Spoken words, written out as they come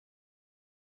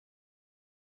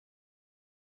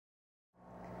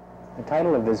The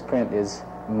title of this print is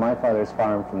My Father's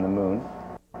Farm from the Moon.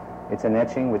 It's an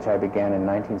etching which I began in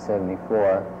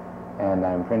 1974, and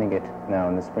I'm printing it now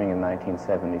in the spring of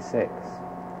 1976.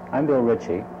 I'm Bill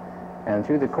Ritchie, and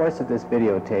through the course of this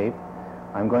videotape,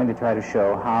 I'm going to try to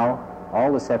show how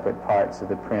all the separate parts of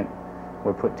the print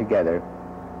were put together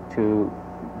to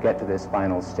get to this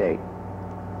final state.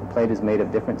 The plate is made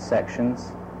of different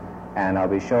sections, and I'll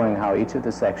be showing how each of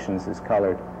the sections is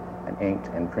colored and inked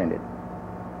and printed.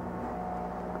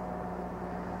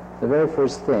 The very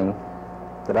first thing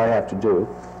that I have to do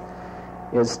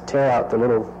is tear out the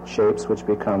little shapes which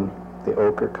become the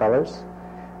ochre colors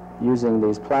using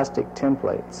these plastic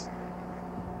templates.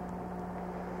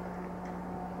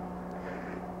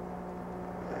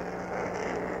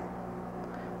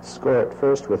 Score it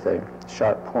first with a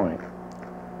sharp point.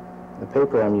 The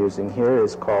paper I'm using here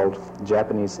is called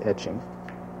Japanese etching.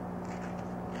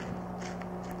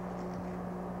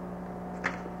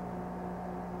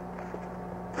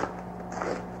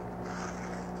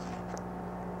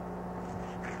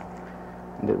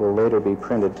 And it will later be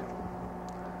printed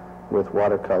with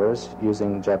watercolors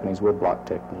using Japanese woodblock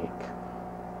technique.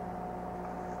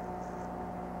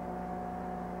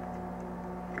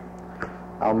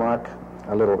 I'll mark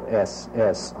a little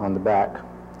SS on the back,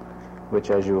 which,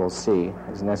 as you will see,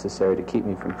 is necessary to keep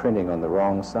me from printing on the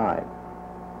wrong side.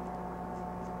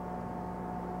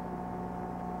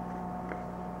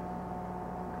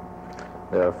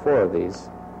 There are 4 of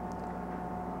these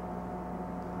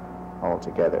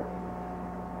altogether.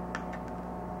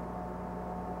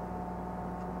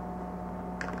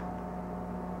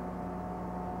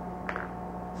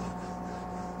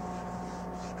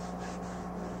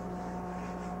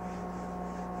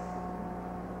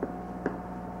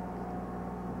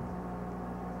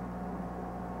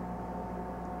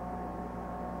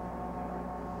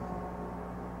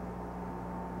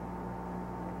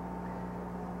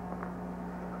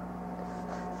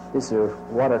 These are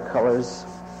watercolors.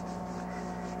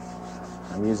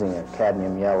 I'm using a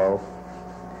cadmium yellow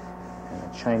and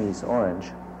a Chinese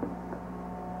orange.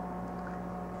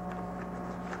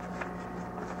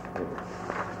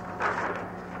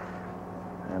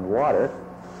 And water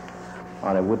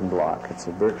on a wooden block. It's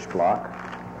a birch block.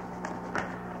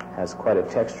 Has quite a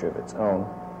texture of its own.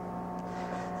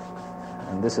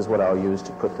 And this is what I'll use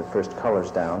to put the first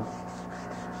colors down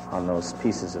on those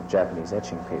pieces of Japanese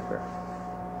etching paper.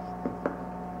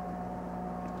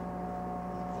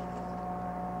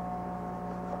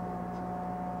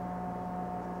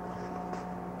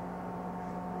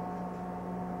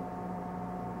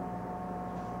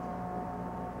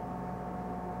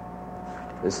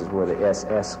 This is where the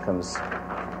SS comes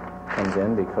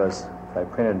in, because if I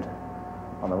printed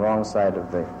on the wrong side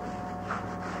of the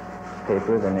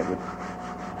paper, then it would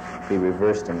be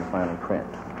reversed in the final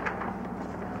print.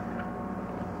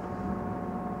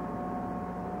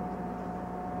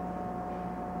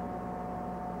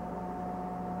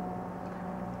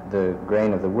 The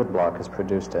grain of the woodblock has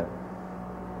produced a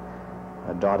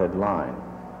dotted line.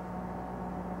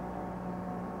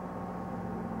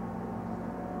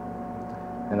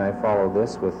 And I follow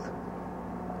this with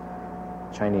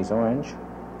Chinese orange.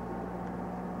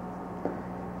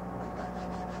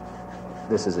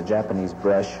 This is a Japanese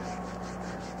brush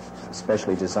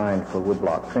especially designed for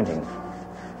woodblock printing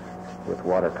with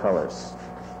watercolors.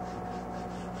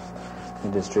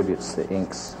 It distributes the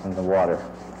inks and the water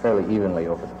fairly evenly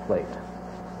over the plate.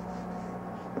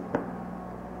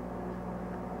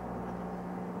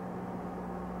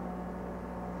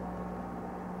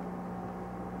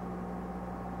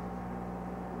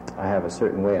 I have a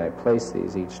certain way I place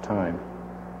these each time,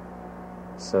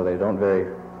 so they don't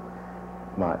vary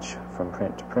much from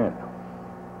print to print.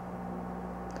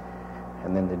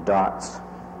 And then the dots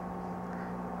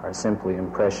are simply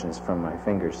impressions from my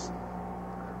fingers.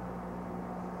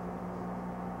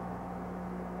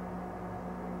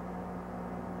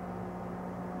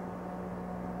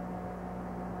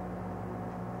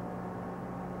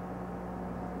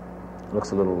 It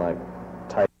looks a little like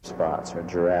tiger spots or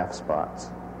giraffe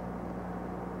spots.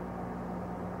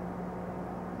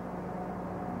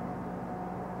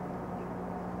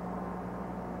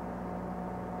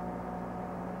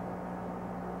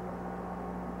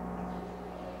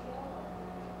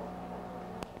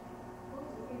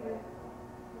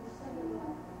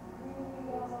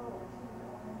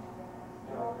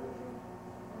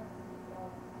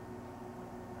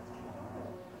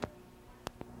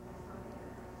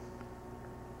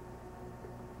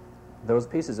 Those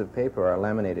pieces of paper are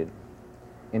laminated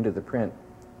into the print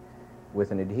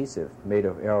with an adhesive made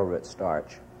of arrowroot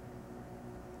starch.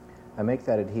 I make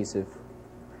that adhesive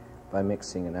by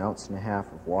mixing 1.5 ounces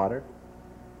of water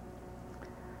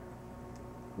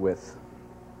with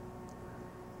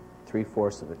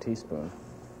 3/4 of a teaspoon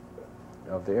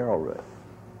of the arrowroot.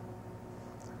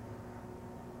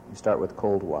 You start with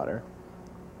cold water,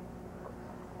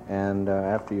 and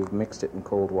after you've mixed it in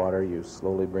cold water, you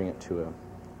slowly bring it to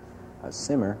a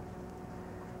simmer,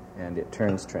 and it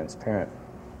turns transparent,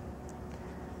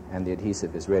 and the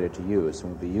adhesive is ready to use.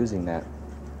 And we'll be using that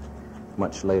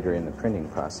much later in the printing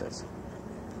process.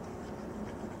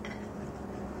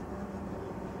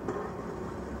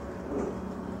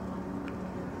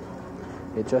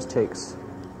 It just takes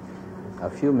a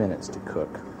few minutes to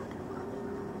cook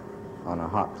on a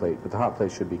hot plate, but the hot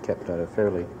plate should be kept at a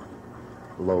fairly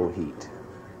low heat.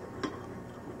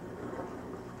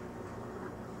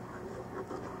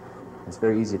 It's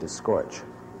very easy to scorch.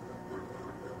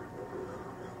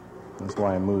 That's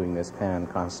why I'm moving this pan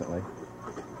constantly.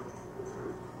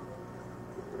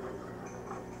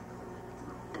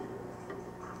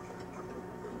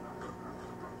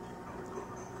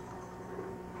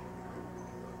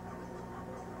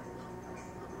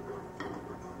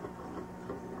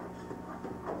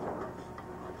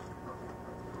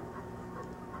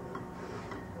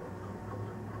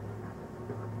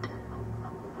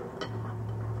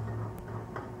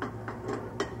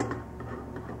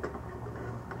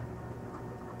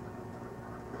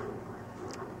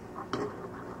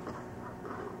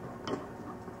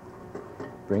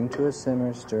 Bring to a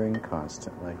simmer, stirring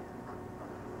constantly.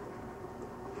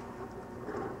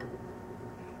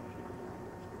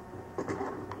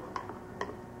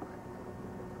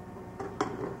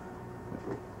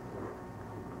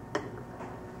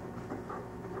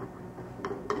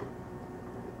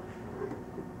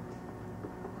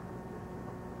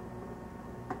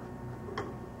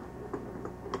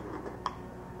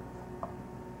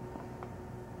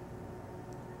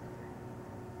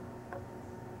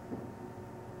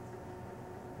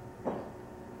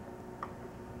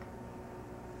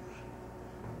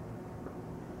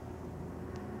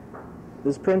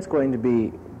 This print's going to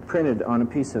be printed on a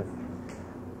piece of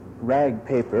rag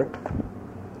paper,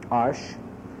 ash,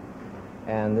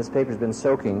 and this paper's been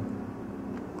soaking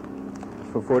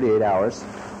for 48 hours,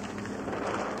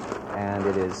 and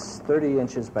it is 30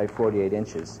 inches by 48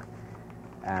 inches,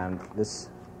 and this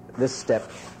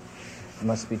step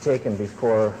must be taken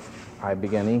before I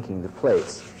begin inking the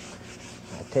plates.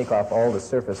 I'll take off all the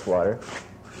surface water.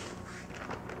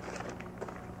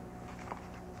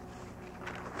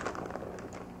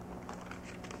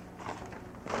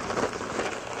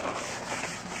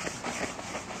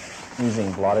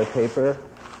 Using blotter paper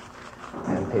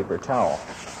and paper towel.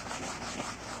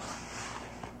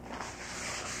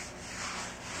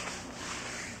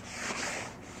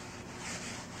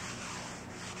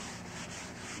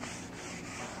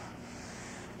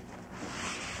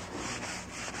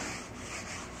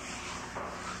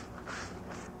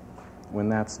 When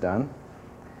that's done,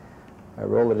 I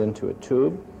roll it into a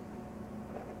tube.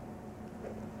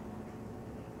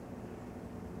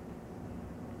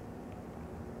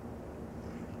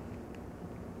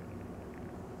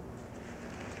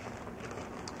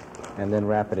 And then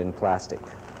wrap it in plastic.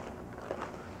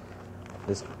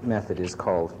 This method is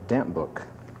called damp book,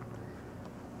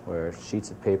 where sheets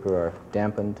of paper are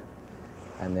dampened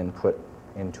and then put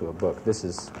into a book. This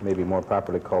is maybe more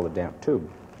properly called a damp tube.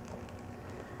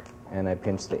 And I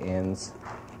pinch the ends.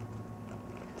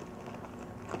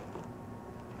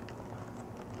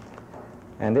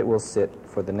 And it will sit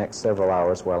for the next several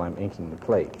hours while I'm inking the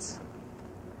plates.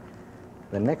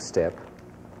 The next step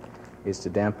is to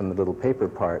dampen the little paper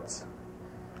parts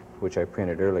which I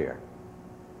printed earlier.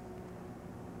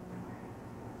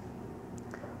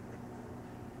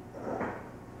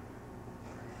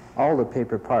 All the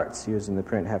paper parts used in the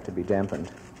print have to be dampened.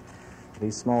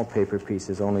 These small paper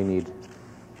pieces only need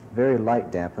very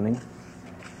light dampening.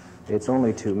 It's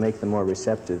only to make them more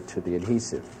receptive to the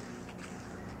adhesive.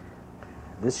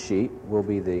 This sheet will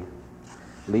be the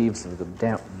leaves of the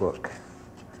damp book,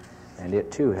 and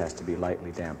it too has to be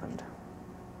lightly dampened.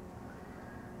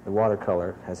 The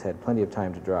watercolor has had plenty of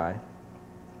time to dry,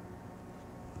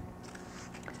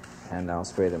 and I'll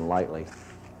spray them lightly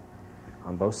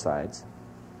on both sides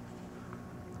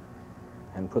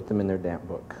and put them in their damp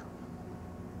book.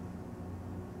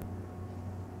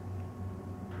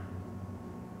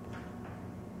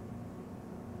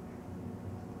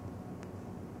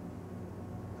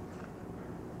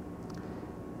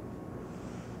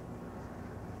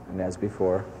 And as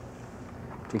before,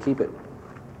 to keep it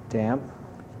damp,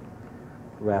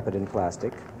 wrap it in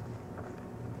plastic,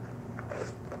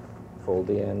 fold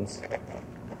the ends,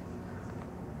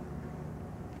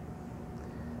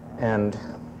 and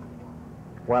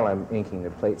while I'm inking the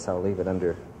plates, I'll leave it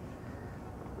under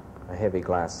a heavy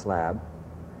glass slab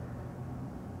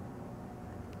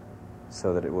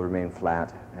so that it will remain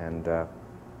flat and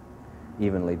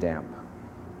evenly damp.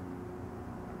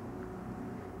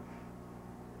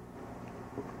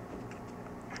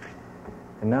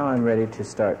 And now I'm ready to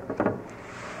start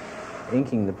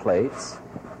inking the plates.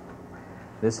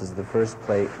 This is the first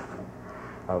plate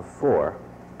of 4.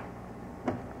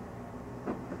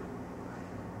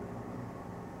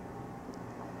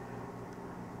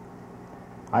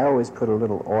 I always put a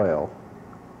little oil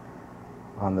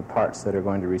on the parts that are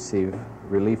going to receive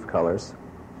relief colors.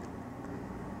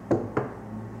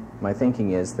 My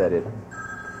thinking is that it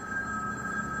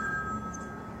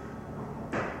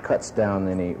cuts down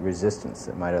any resistance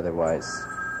that might otherwise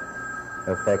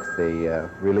affect the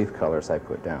relief colors I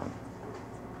put down.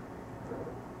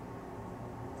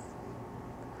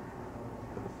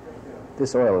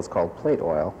 This oil is called plate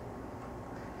oil.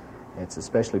 It's a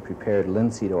specially prepared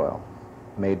linseed oil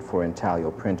made for intaglio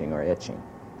printing or etching,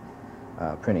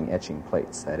 printing etching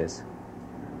plates, that is.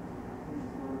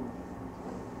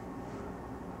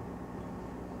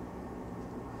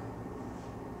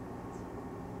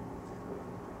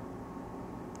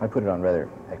 I put it on rather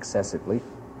excessively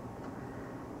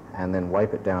and then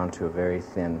wipe it down to a very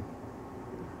thin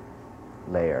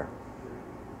layer.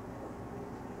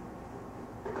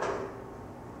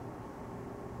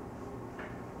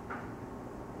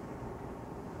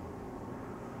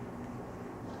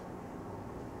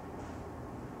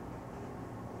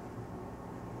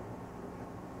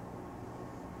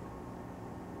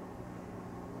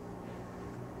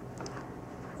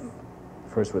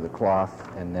 First with a cloth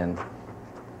and then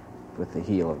with the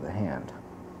heel of the hand.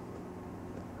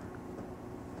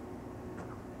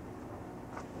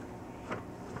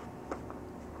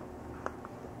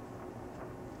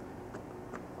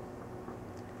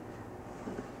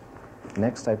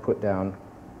 Next I put down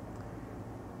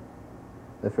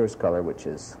the first color, which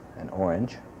is an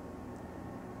orange,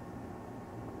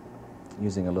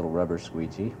 using a little rubber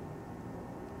squeegee.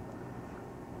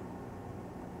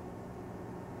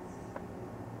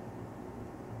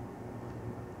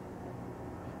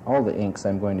 All the inks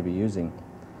I'm going to be using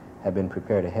have been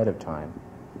prepared ahead of time.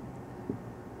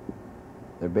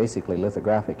 They're basically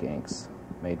lithographic inks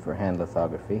made for hand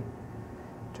lithography,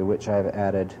 to which I've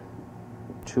added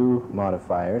 2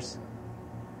 modifiers,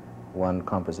 one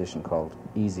composition called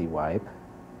Easy Wipe,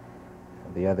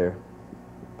 and the other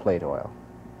plate oil,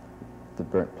 the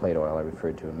burnt plate oil I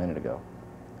referred to a minute ago.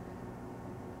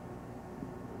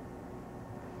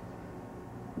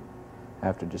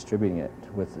 After distributing it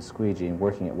with the squeegee and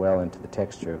working it well into the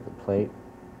texture of the plate,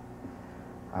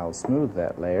 I'll smooth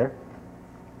that layer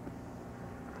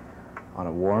on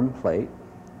a warm plate.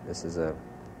 This is a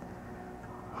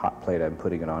hot plate I'm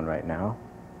putting it on right now.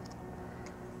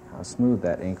 I'll smooth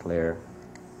that ink layer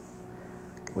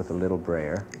with a little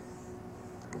brayer.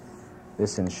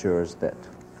 This ensures that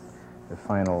the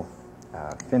final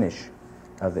finish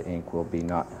of the ink will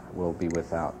be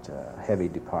without heavy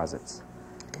deposits.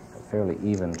 A fairly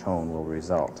even tone will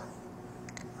result.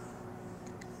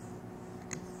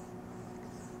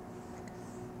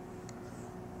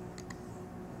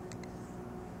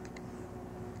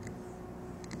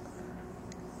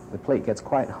 The plate gets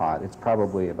quite hot. It's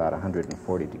probably about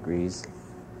 140 degrees.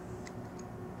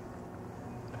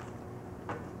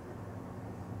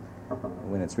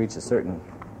 When it's reached a certain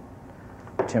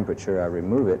temperature, I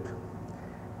remove it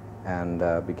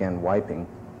and begin wiping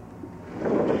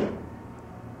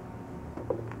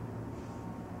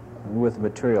with a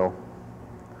material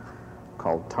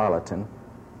called tarlatan,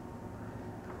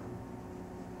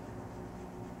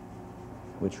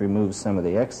 which removes some of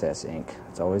the excess ink.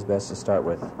 It's always best to start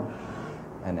with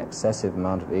an excessive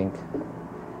amount of ink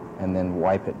and then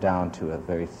wipe it down to a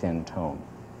very thin tone.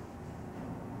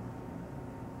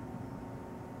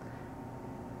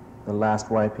 The last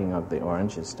wiping of the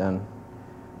orange is done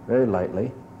very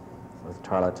lightly with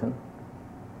tarlatan.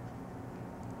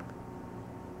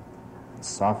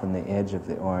 Soften the edge of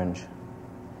the orange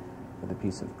with a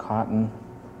piece of cotton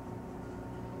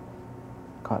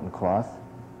cloth,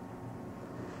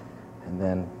 and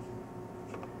then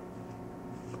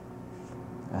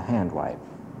a hand wipe.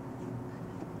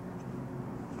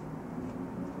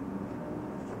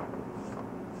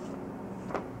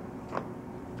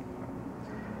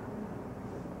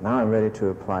 Now I'm ready to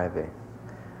apply the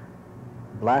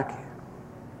black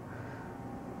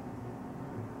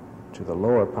to the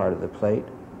lower part of the plate,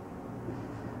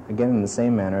 again in the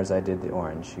same manner as I did the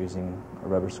orange, using a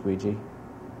rubber squeegee,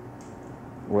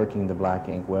 working the black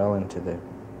ink well into the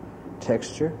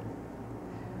texture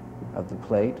of the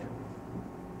plate.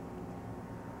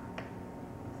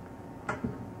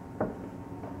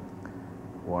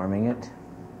 warming it.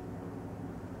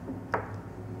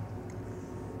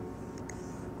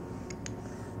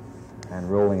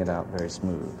 And rolling it out very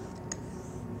smooth.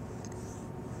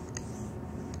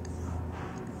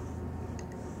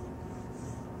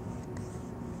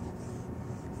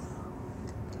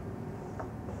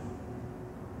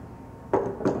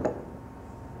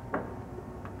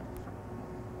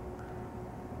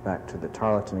 Back to the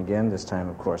tarlatan again, this time,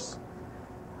 of course,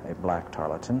 a black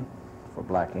tarlatan for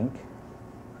black ink.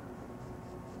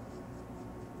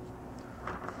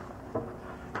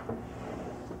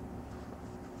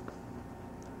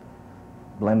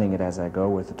 Blending it as I go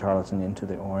with the tarlatan into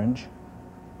the orange.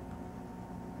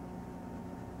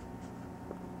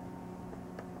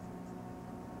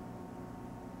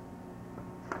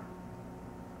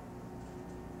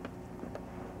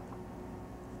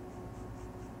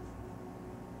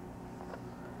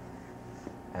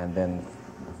 And then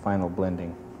the final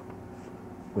blending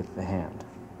with the hand.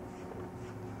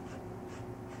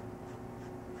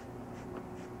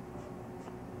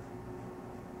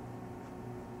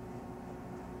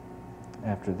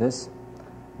 After this,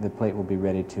 the plate will be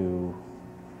ready to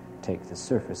take the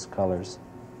surface colors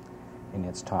in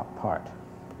its top part.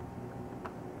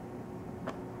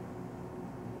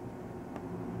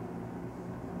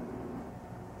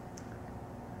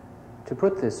 To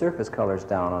put the surface colors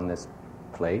down on this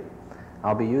plate,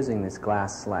 I'll be using this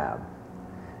glass slab.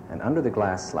 And under the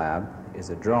glass slab is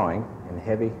a drawing in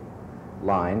heavy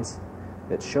lines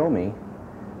that show me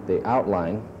the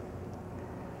outline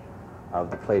of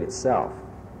the plate itself.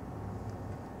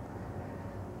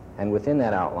 And within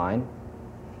that outline,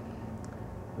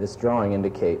 this drawing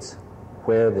indicates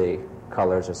where the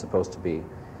colors are supposed to be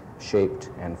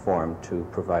shaped and formed to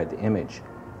provide the image.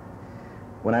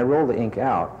 When I roll the ink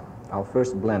out, I'll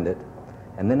first blend it,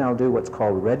 and then I'll do what's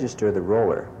called register the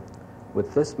roller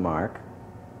with this mark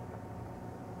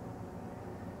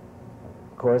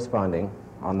corresponding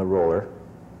on the roller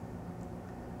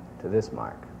to this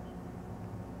mark.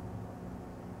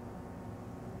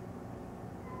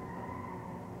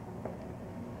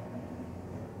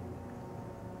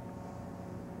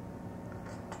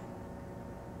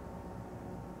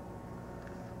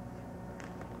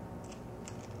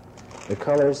 The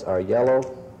colors are yellow,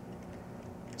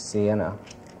 sienna,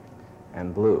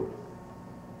 and blue.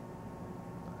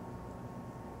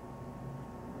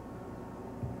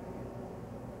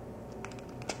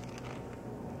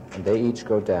 And they each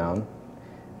go down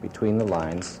between the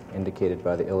lines indicated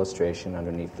by the illustration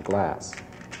underneath the glass.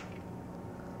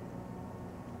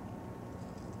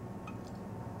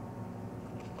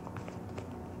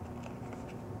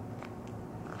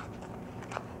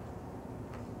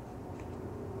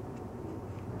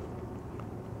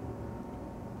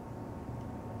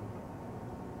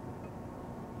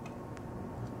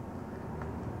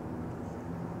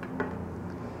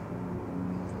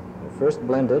 First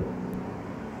blended,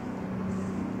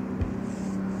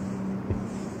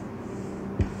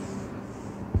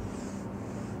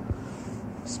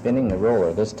 spinning the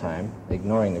roller this time,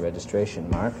 ignoring the registration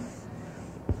mark,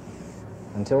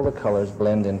 until the colors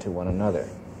blend into one another.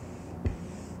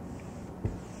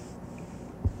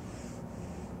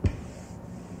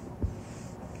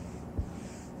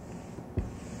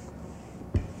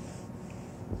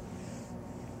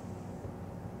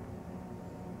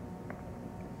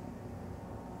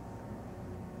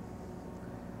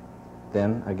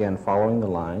 Then, again, following the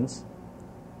lines,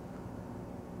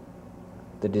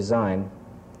 the design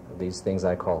of these things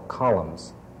I call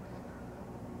columns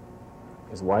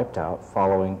is wiped out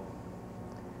following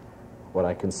what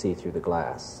I can see through the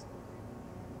glass.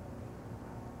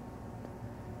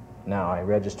 Now I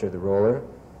register the roller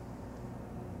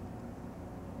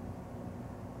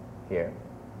here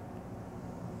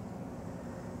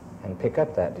and pick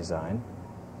up that design.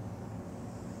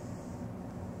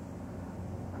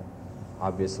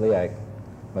 Obviously, I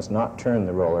must not turn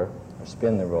the roller or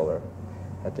spin the roller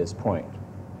at this point.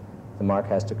 The mark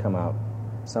has to come out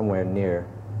somewhere near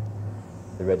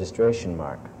the registration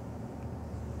mark.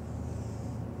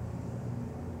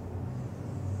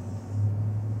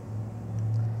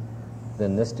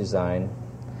 Then this design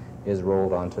is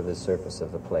rolled onto the surface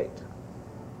of the plate.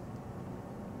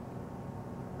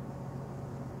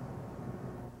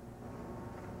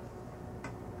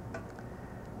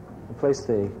 Place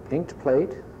the inked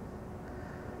plate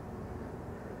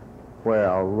where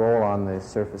I'll roll on the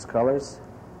surface colors.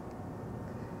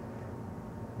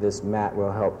 This mat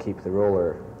will help keep the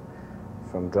roller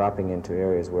from dropping into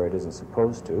areas where it isn't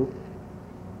supposed to.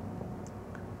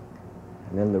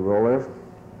 And then the roller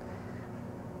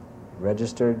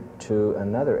registered to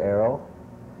another arrow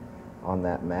on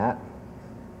that mat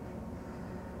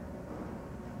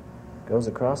goes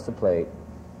across the plate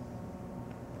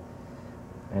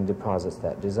and deposits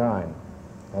that design.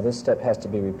 Now this step has to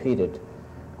be repeated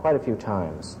quite a few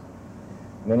times.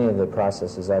 Many of the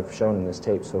processes I've shown in this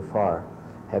tape so far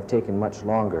have taken much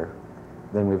longer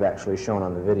than we've actually shown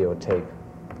on the videotape.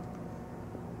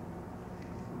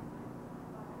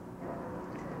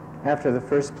 After the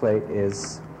first plate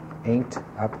is inked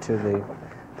up to the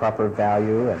proper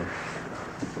value and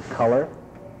color,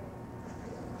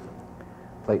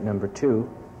 plate number 2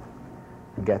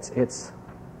 gets its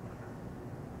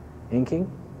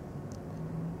inking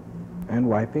and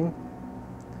wiping.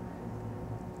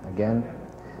 Again,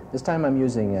 this time I'm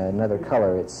using another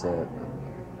color. It's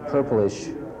purplish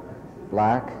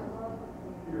black.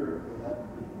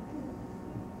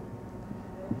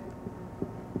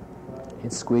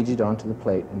 It's squeegeed onto the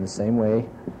plate in the same way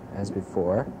as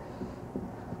before.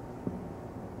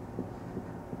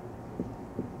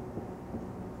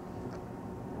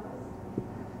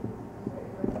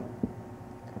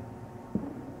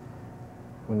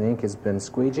 When the ink has been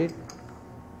squeegeed,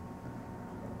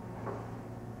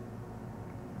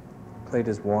 the plate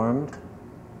is warmed,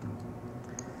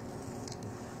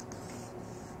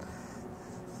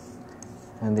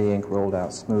 and the ink rolled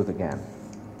out smooth again.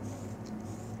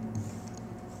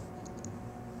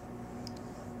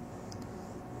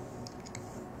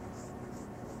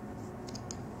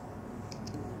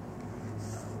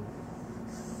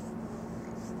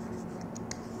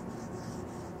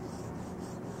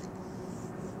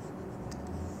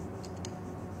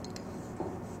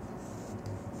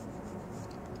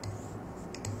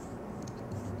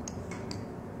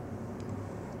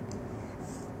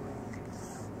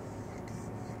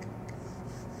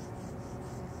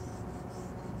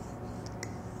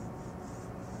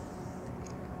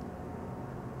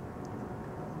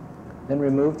 Then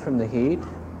removed from the heat,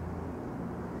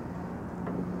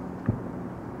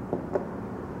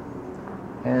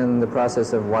 and the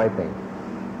process of wiping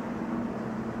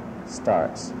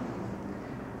starts.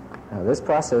 Now this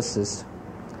process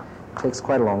takes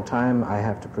quite a long time. I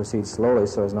have to proceed slowly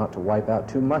so as not to wipe out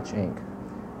too much ink.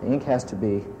 The ink has to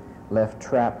be left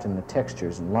trapped in the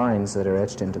textures and lines that are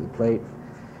etched into the plate,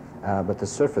 but the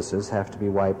surfaces have to be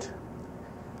wiped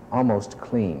almost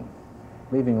clean,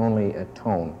 leaving only a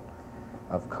tone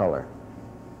of color.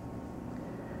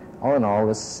 All in all,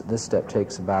 this step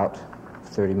takes about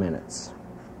 30 minutes.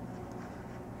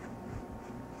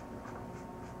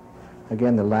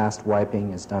 Again, the last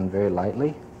wiping is done very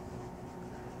lightly,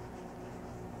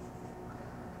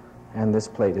 and this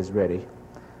plate is ready.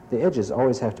 The edges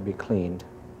always have to be cleaned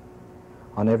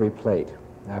on every plate.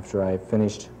 After I've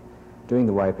finished doing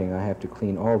the wiping, I have to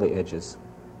clean all the edges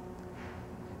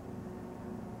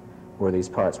where these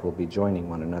parts will be joining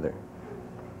one another.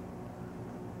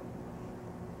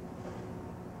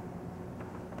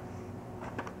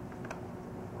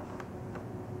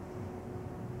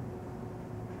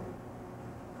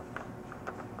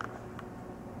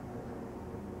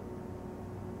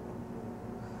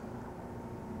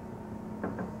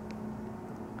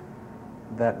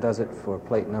 That does it for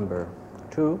plate number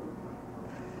 2.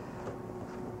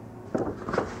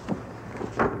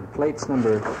 Plates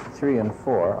number 3 and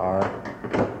 4 are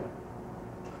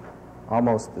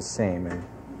almost the same in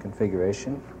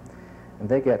configuration, and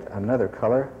they get another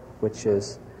color, which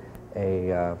is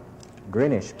a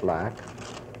greenish black.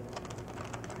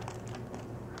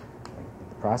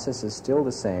 The process is still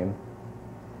the same,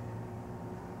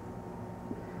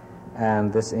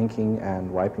 and this inking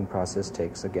and wiping process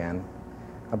takes, again,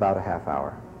 about a half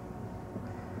hour.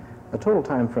 The total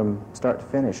time from start to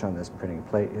finish on this printing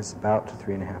plate is about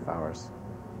 3.5 hours.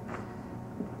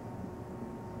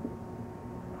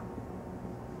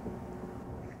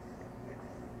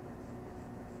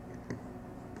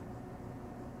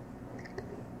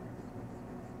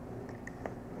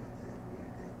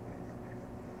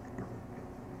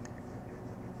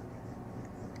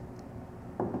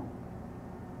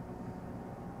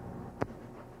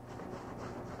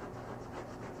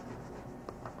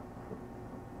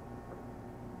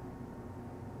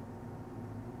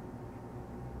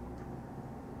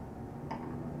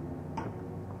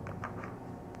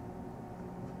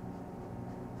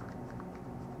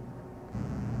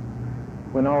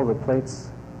 When all the plates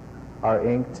are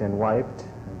inked and wiped,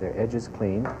 and their edges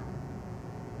clean,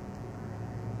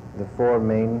 the 4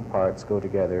 main parts go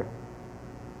together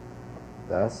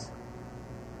thus.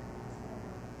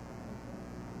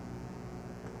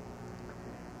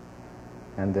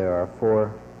 And there are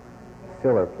 4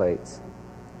 filler plates.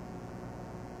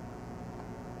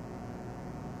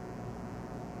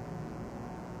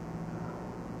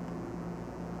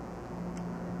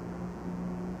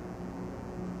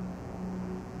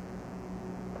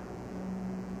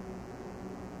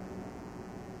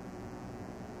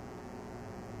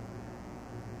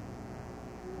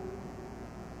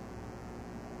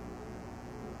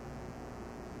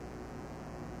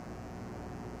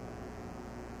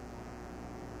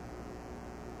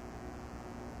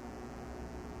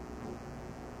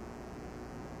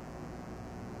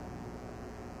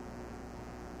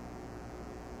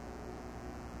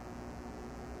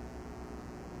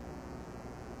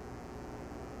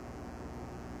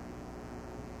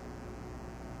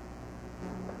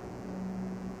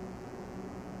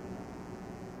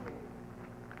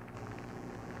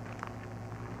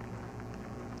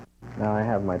 Now I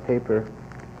have my paper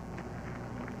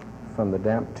from the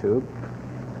damp tube.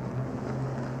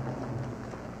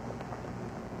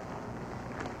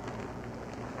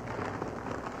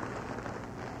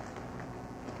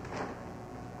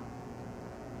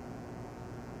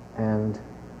 And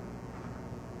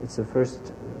it's the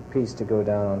first piece to go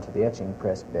down onto the etching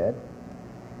press bed.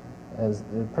 As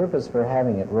the purpose for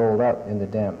having it rolled up in the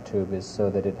damp tube is so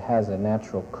that it has a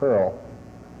natural curl.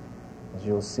 As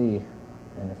you'll see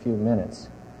in a few minutes,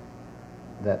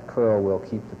 that curl will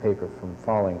keep the paper from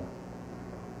falling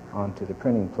onto the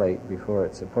printing plate before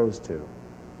it's supposed to.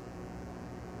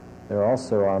 There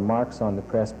also are marks on the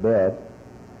press bed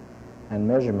and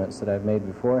measurements that I've made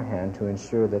beforehand to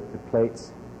ensure that the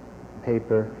plates,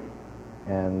 paper,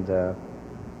 and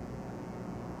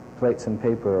plates and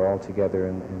paper are all together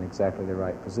in exactly the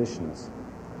right positions.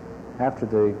 After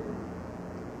the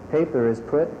paper is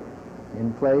put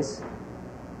in place,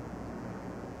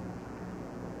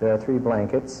 there are 3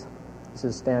 blankets. This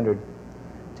is standard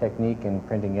technique in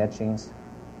printing etchings.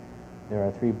 There are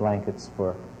 3 blankets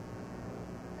for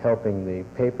helping the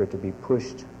paper to be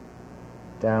pushed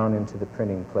down into the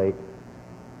printing plate,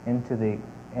 into the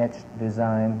etched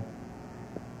design,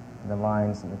 the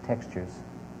lines and the textures,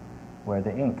 where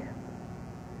the ink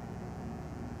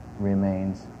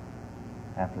remains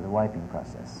after the wiping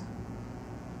process.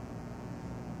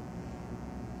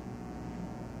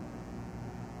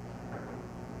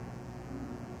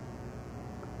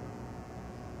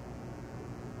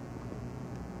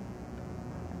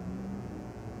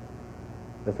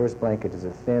 The first blanket is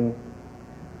a thin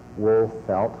wool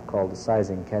felt called a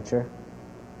sizing catcher.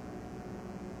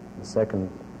 The second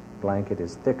blanket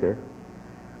is thicker,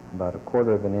 about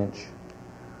 1/4 inch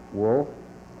wool,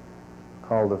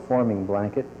 called a forming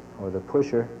blanket or the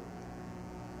pusher.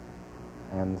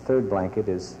 And the third blanket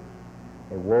is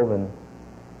a woven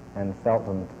and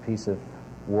felted piece of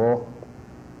wool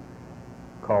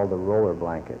called a roller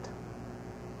blanket.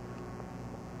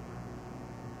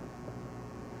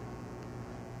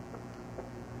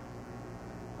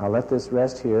 I'll let this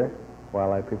rest here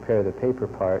while I prepare the paper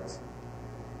parts,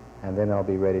 and then I'll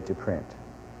be ready to print.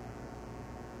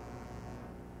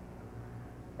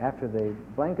 After the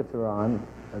blankets are on,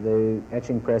 the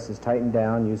etching press is tightened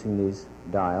down using these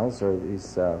dials, or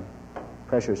these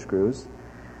pressure screws,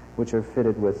 which are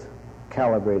fitted with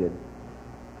calibrated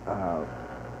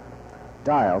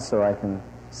dials, so I can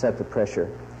set the pressure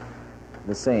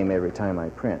the same every time I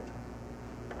print.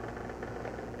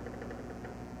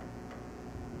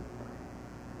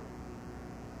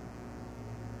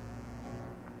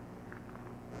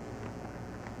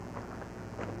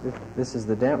 This is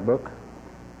the damp book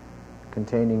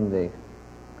containing the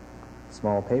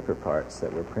small paper parts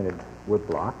that were printed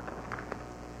woodblock.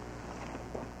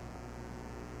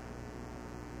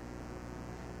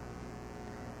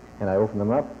 And I open them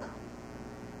up.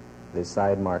 The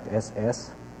side marked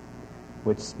SS,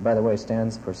 which, by the way,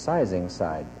 stands for sizing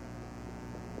side.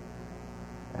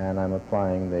 And I'm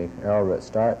applying the arrowroot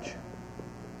starch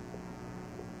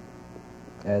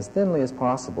as thinly as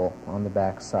possible on the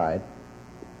back side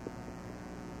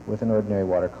with an ordinary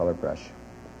watercolor brush.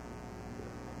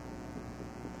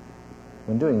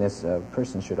 When doing this, a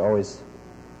person should always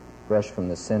brush from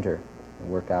the center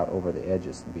and work out over the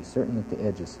edges and be certain that the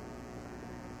edges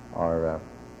are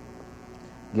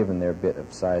given their bit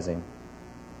of sizing.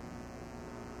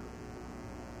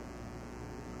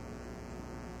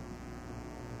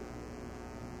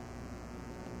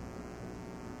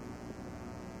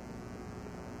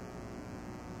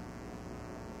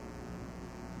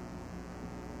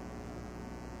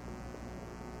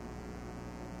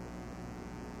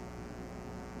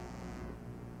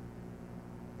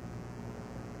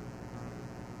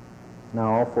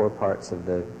 Now all 4 parts of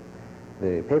the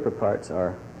paper parts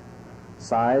are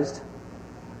sized.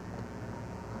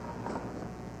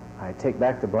 I take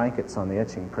back the blankets on the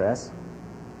etching press,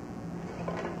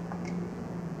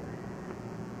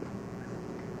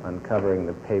 uncovering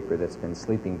the paper that's been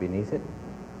sleeping beneath it.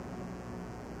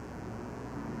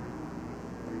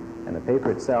 And the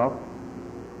paper itself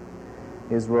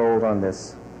is rolled on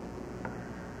this,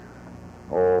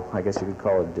 I guess you could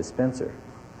call it a dispenser.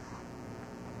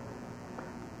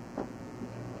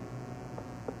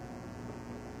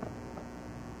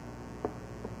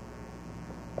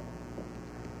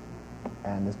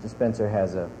 And this dispenser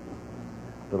has a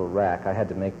little rack. I had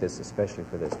to make this especially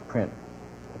for this print.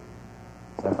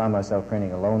 So I found myself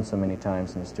printing alone so many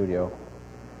times in the studio,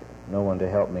 no one to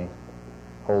help me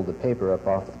hold the paper up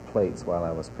off the plates while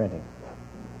I was printing.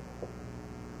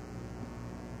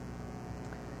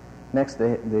 Next,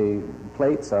 the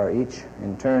plates are each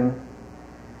in turn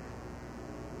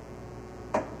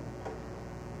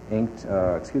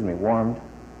warmed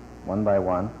one by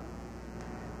one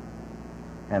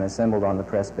and assembled on the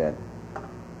press bed.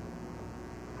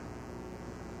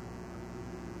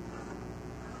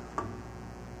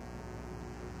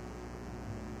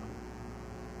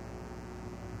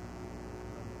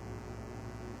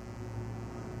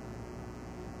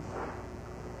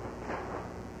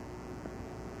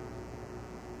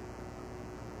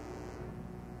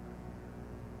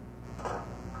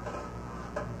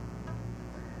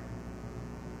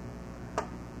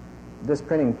 This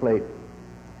printing plate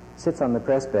sits on the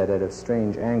press bed at a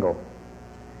strange angle,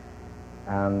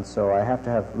 and so I have to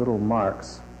have little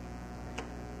marks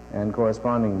and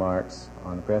corresponding marks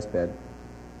on the press bed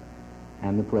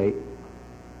and the plate,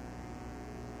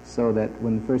 so that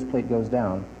when the first plate goes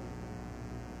down,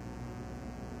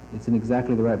 it's in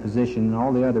exactly the right position, and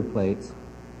all the other plates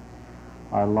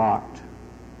are locked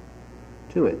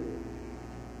to it.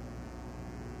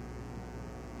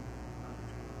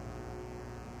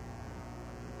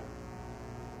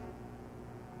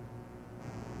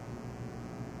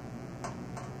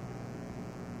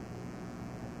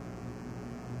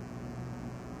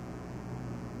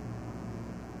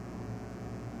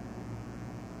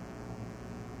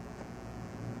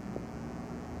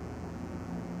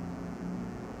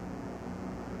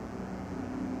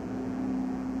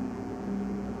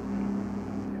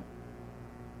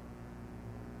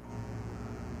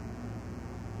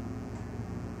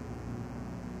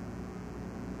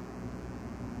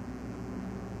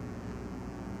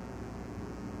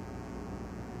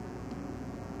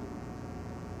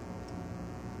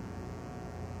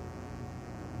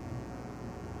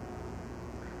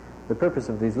 The purpose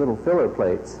of these little filler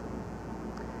plates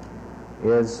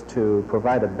is to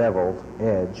provide a beveled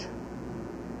edge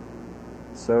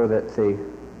so that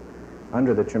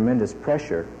under the tremendous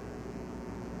pressure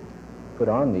put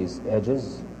on these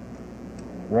edges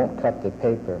won't cut the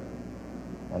paper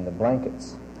and the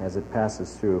blankets as it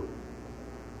passes through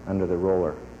under the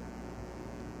roller.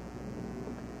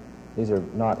 These are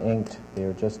not inked, they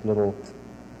are just little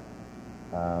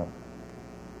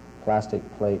plastic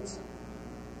plates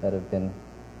that have been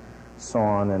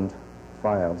sawn and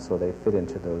filed so they fit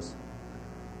into those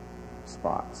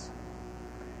spots.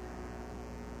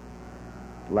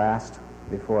 Last,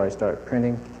 before I start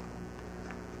printing,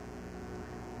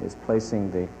 is placing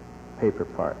the paper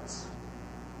parts.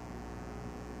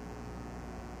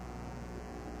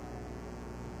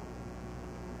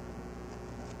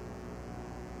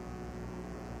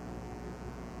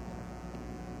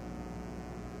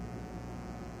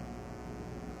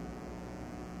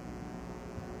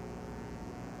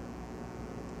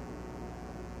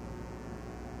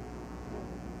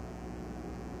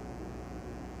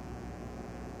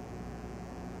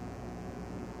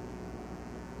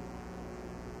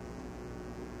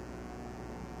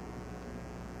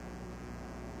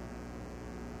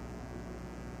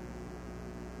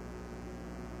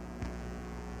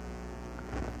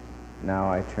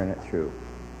 Now I turn it through.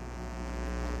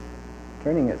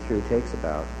 Turning it through takes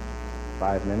about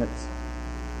 5 minutes.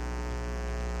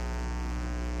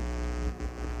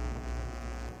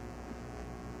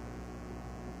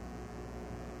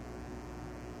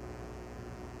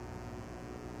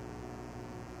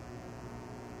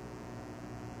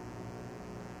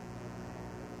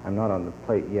 I'm not on the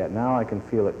plate yet. Now I can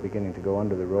feel it beginning to go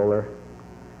under the roller,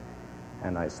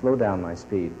 and I slow down my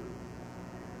speed.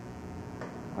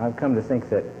 I've come to think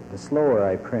that the slower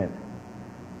I print,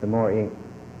 the more ink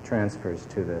transfers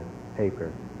to the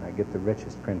paper. I get the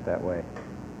richest print that way.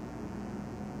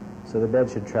 So the bed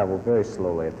should travel very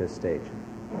slowly at this stage.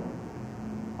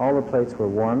 All the plates were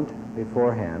warmed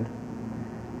beforehand,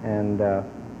 and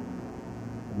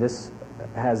this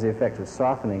has the effect of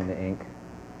softening the ink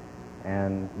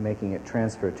and making it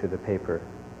transfer to the paper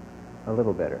a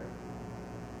little better.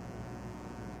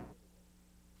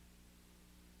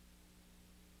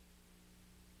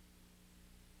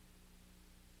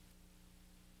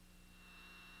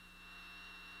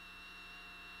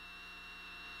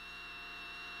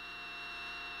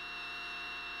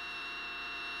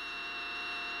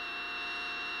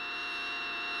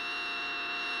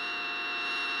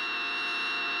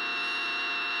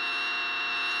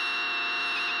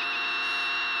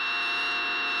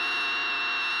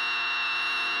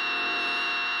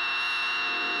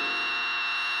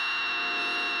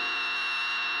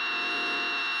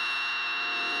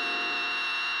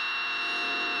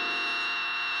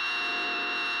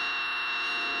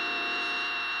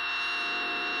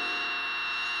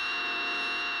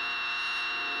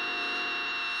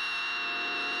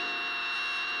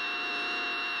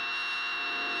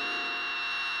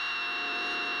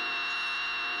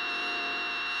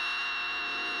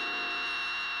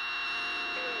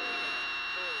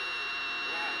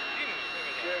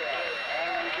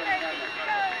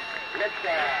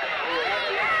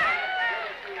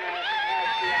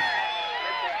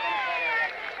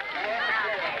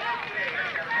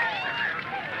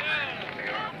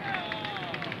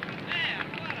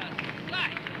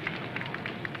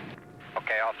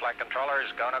 All flight controllers,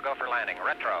 go for landing.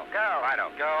 Retro. Go. Righto.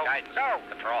 Go. Guidance. Go.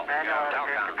 Control. Go.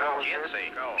 Telcom. Go.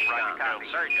 GNC. Go. Roger, copy.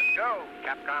 Surgeon. Go.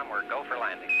 Capcom, we're go for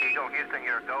landing. Eagle, Houston,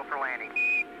 you're go for landing.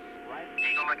 Right.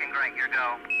 Eagle looking great. You're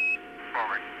go.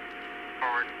 Forward.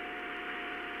 Forward.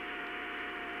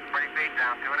 20 feet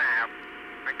down, 2.5.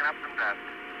 Picking up some dust.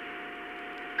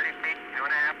 30 feet,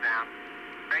 2.5 down.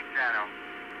 Straight shadow.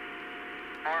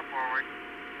 4 forward.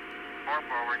 4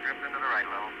 forward. Drift into the right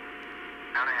a little.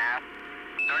 Down a half.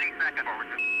 30 seconds forward.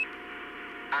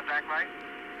 Contact light.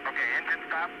 Okay, engine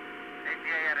stop.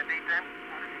 ATA at a descent.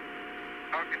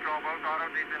 Boat control, both auto,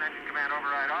 descent engine command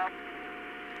override off.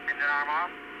 Engine arm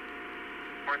off.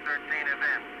 413 is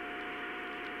in.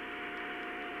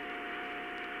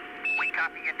 We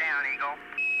copy you down, Eagle.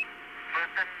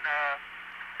 Listen,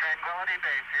 Tranquility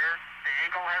Base here. The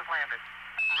Eagle has landed.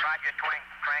 Roger,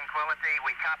 Tranquility.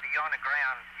 We copy you on the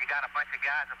ground. You got a bunch of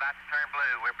guys about to turn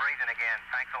blue. We're breathing again.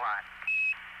 Thanks a lot.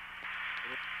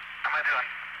 How am I doing?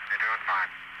 You're doing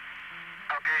fine.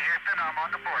 Okay, Houston, I'm on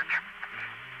the porch.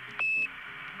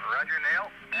 Roger, Neil.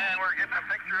 And we're getting a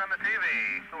picture on the TV.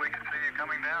 So we can see you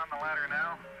coming down the ladder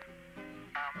now.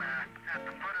 I'm at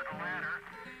the foot of the ladder.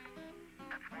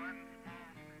 That's one.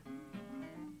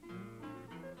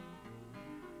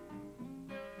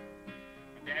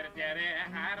 Daddy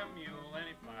had a mule and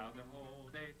he plowed the whole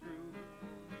day through.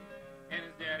 And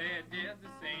his daddy did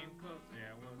the same 'cause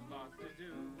there was lots to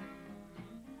do.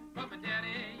 But my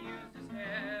daddy used his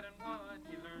head and what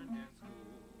he learned in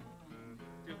school.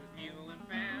 Took his mule and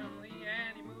family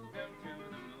and he moved them to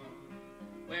the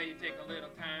moon. Well, you take a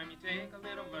little time, you take a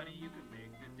little money, you can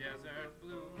make the desert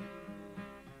bloom.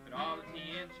 But all the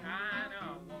tea in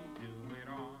China won't do it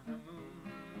on the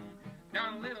moon.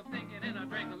 Done a little thinking and I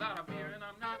drank a lot of beer and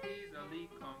I'm not easily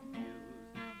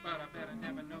confused. But I better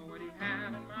never know what he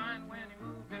had in mind when he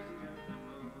moved us to the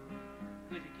moon.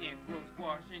 'Cause you can't grow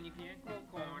squash and you can't grow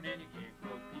corn and you can't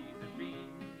grow peas and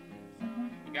beans.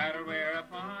 You gotta wear a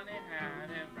funny hat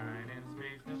and ride in a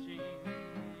space machine.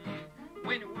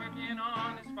 When you're working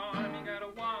on this farm, you gotta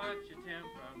watch your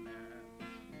temperament.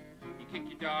 You kick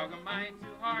your dog a mite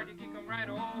too hard, you kick him right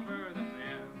over the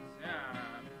fence.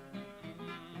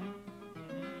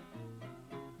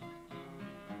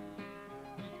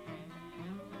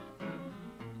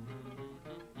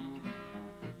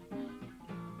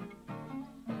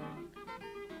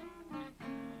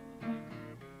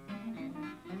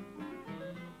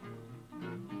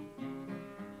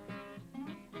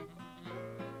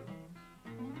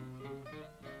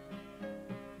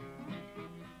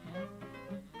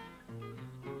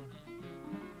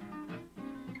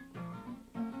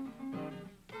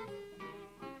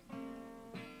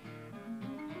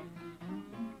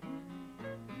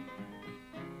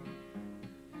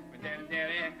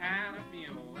 Daddy had a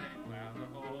mule and he plowed the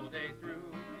whole day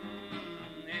through.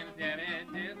 And Daddy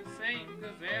did the same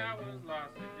 'cause there was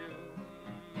lots to do.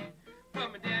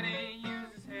 But my daddy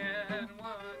used his head and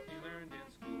what he learned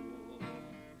in school.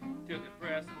 Took his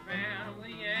press and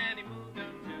family and he moved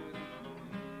them to the moon.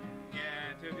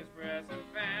 Yeah, took his press and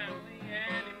family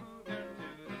and he moved them to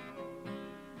the moon.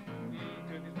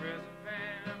 Took his press and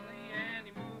family and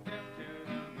he moved them to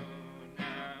the moon.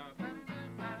 Now,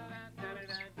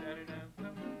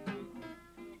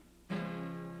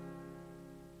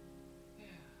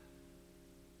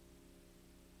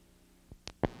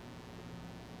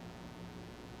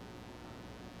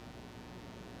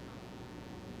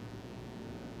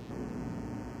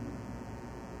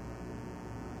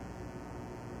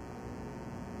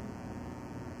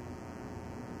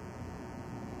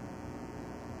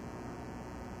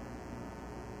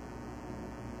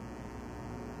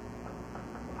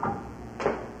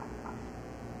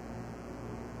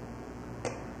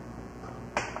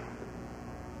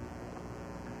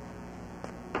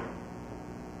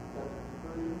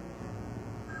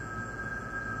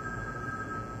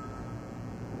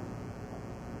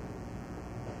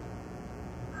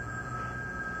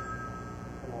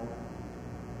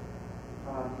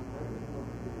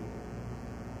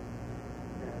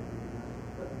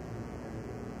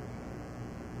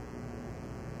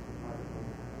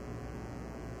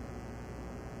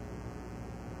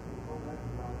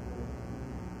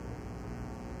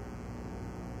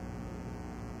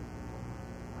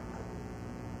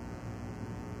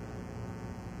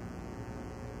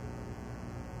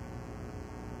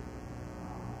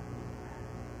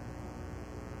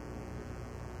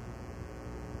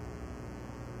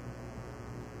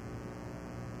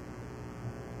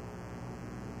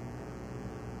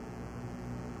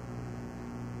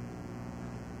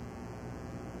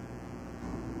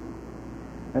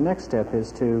 The next step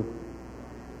is to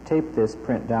tape this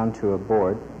print down to a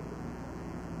board,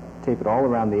 tape it all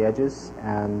around the edges,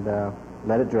 and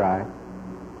let it dry.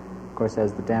 Of course,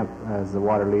 as the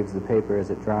water leaves the paper, as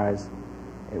it dries,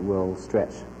 it will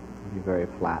stretch, be very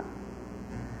flat.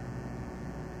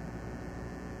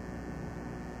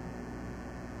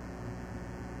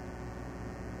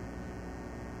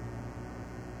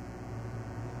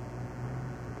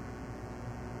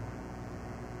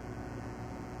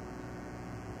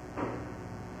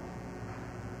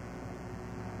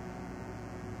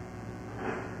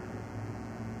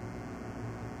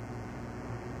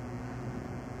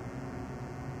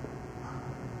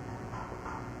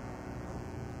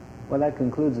 Well, that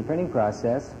concludes the printing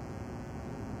process.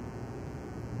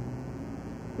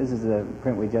 This is the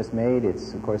print we just made.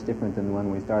 It's, of course, different than the one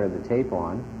we started the tape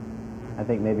on. I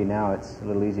think maybe now it's a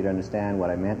little easier to understand what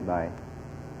I meant by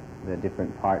the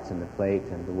different parts in the plate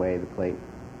and the way the plate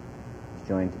is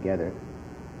joined together.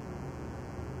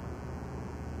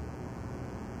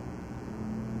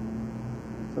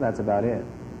 So that's about it.